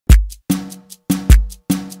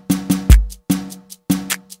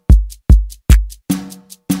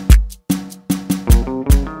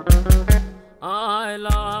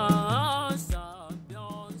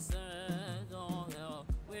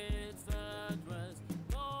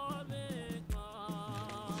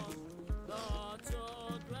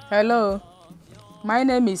Hello, my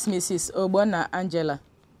name is Mrs. Ogbonna Angela,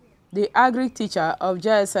 the Agric teacher of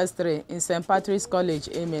JSS 3 in St. Patrick's College,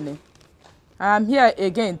 Emene. I am here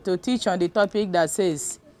again to teach on the topic that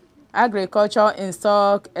says Agriculture in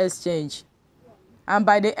Stock Exchange. And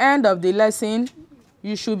by the end of the lesson,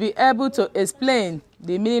 you should be able to explain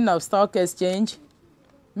the meaning of stock exchange,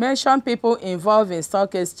 mention people involved in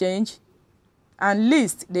stock exchange, and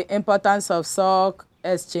list the importance of stock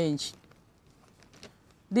exchange.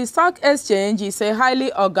 The stock exchange is a highly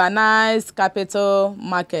organized capital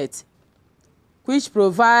market which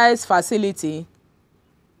provides facilities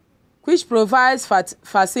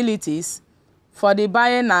for the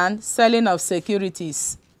buying and selling of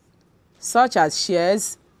securities such as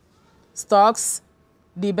shares, stocks,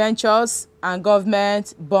 debentures, and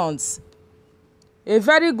government bonds. A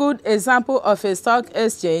very good example of a stock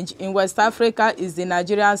exchange in West Africa is the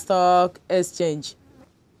Nigerian Stock Exchange.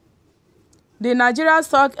 The Nigerian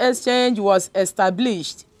Stock Exchange was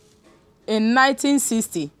established in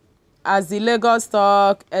 1960 as the Lagos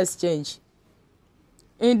Stock Exchange.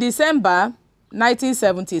 In December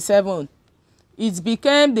 1977, it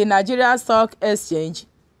became the Nigerian Stock Exchange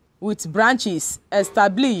with branches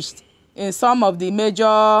established in some of the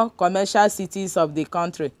major commercial cities of the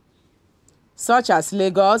country, such as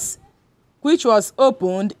Lagos, which was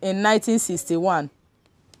opened in 1961,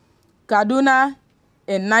 Kaduna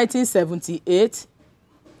in 1978,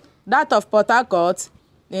 that of Port Harcourt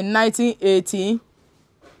in 1980,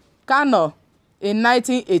 Kano in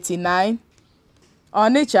 1989,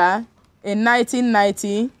 Onitsha in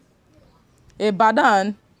 1990,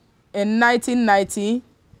 Ibadan in 1990,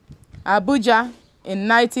 Abuja in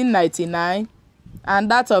 1999,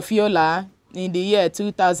 and that of Yola in the year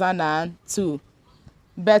 2002.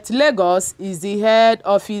 But Lagos is the head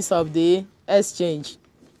office of the exchange.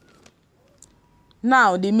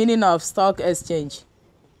 Now, the meaning of stock exchange.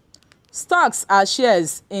 Stocks are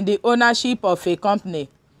shares in the ownership of a company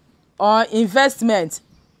or investment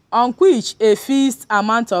on which a fixed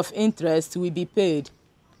amount of interest will be paid.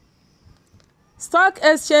 Stock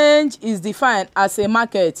exchange is defined as a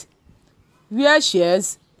market where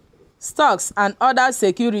shares, stocks, and other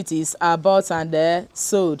securities are bought and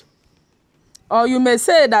sold. Or you may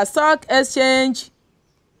say that stock exchange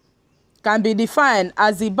can be defined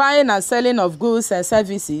as the buying and selling of goods and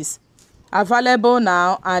services available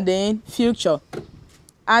now and in future,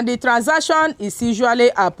 and the transaction is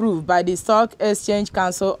usually approved by the Stock Exchange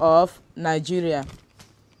Council of Nigeria.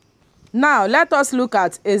 Now, let us look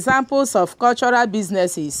at examples of cultural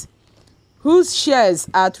businesses whose shares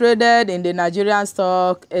are traded in the Nigerian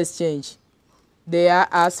Stock Exchange. They are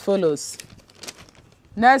as follows: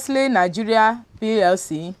 Nestle Nigeria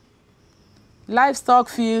PLC, Livestock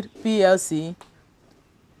Feed PLC,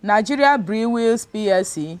 Nigeria Breweries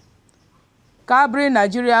PLC, Cadbury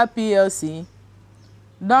Nigeria PLC,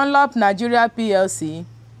 Dunlop Nigeria PLC,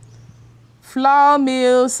 Flour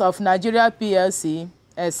Mills of Nigeria PLC,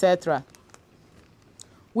 etc.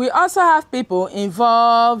 We also have people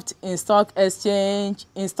involved in stock exchange.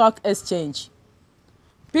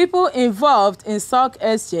 People involved in stock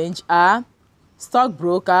exchange are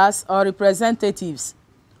stockbrokers or representatives.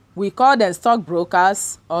 We call them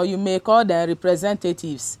stockbrokers, or you may call them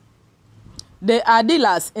representatives. They are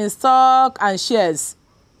dealers in stock and shares.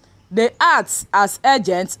 They act as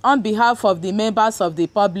agents on behalf of the members of the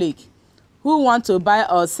public who want to buy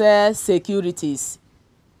or sell securities.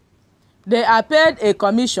 They are paid a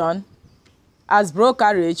commission as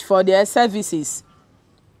brokerage for their services.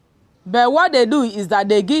 But what they do is that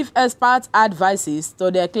they give expert advices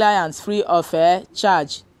to their clients free of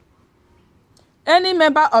charge. Any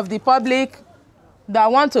member of the public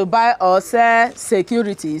that want to buy or sell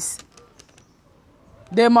securities,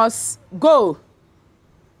 they must go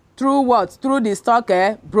through what? Through the stock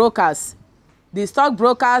brokers. The stock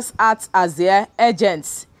brokers act as their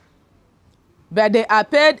agents, but they are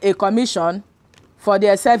paid a commission for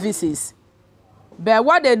their services. But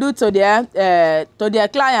what they do to their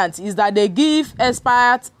clients is that they give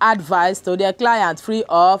expert advice to their client free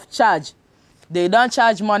of charge. They don't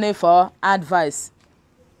charge money for advice.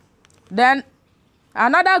 Then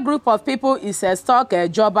another group of people is a stock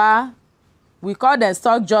jobber. We call them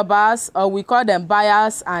stock jobbers, or we call them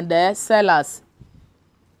buyers and sellers.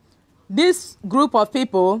 This group of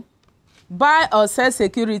people buy or sell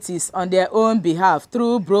securities on their own behalf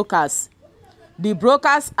through brokers. The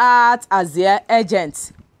brokers act as their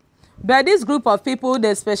agents. But this group of people,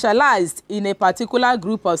 they specialized in a particular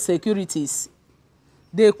group of securities.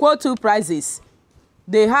 They quote two prices.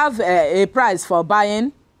 They have a price for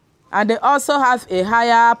buying, and they also have a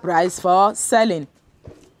higher price for selling.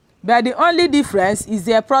 But the only difference is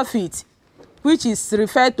their profit, which is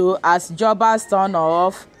referred to as jobber's turn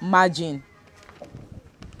of margin.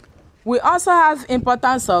 We also have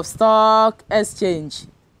importance of stock exchange.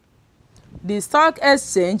 The stock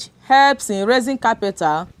exchange helps in raising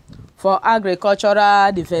capital for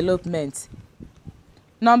agricultural development.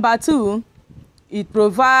 Number 2, it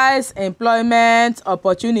provides employment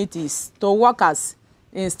opportunities to workers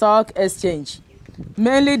in stock exchange,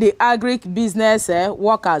 mainly the agribusiness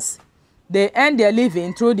workers. They earn their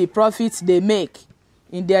living through the profits they make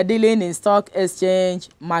in their dealing in stock exchange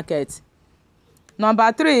market.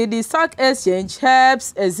 Number 3, the stock exchange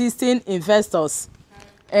helps existing investors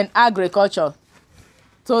in agriculture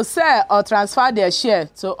to sell or transfer their share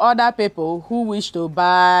to other people who wish to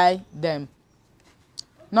buy them.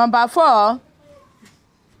 Number 4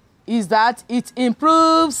 is that it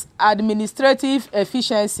improves administrative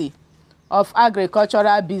efficiency of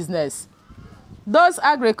agricultural business. Those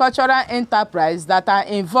agricultural enterprises that are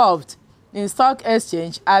involved in stock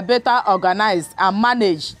exchange are better organized and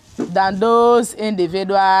managed than those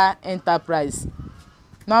individual enterprises.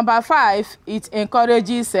 Number 5, it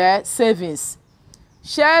encourages savings.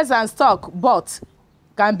 Shares and stock bought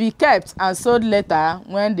can be kept and sold later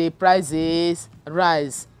when the prices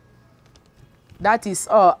rise. That is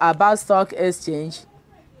all about stock exchange.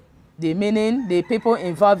 The meaning, the people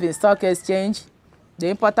involved in stock exchange, the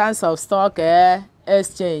importance of stock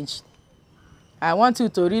exchange. I want you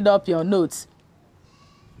to read up your notes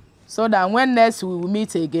so that when next we will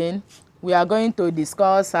meet again, we are going to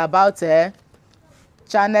discuss about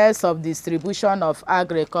channels of distribution of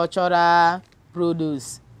agricultural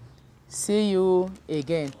produce. See you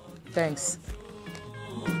again. Thanks.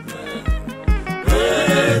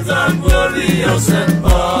 Great and glorious and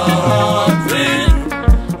heartening,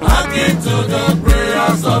 hearken to the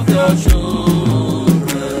prayers of your children.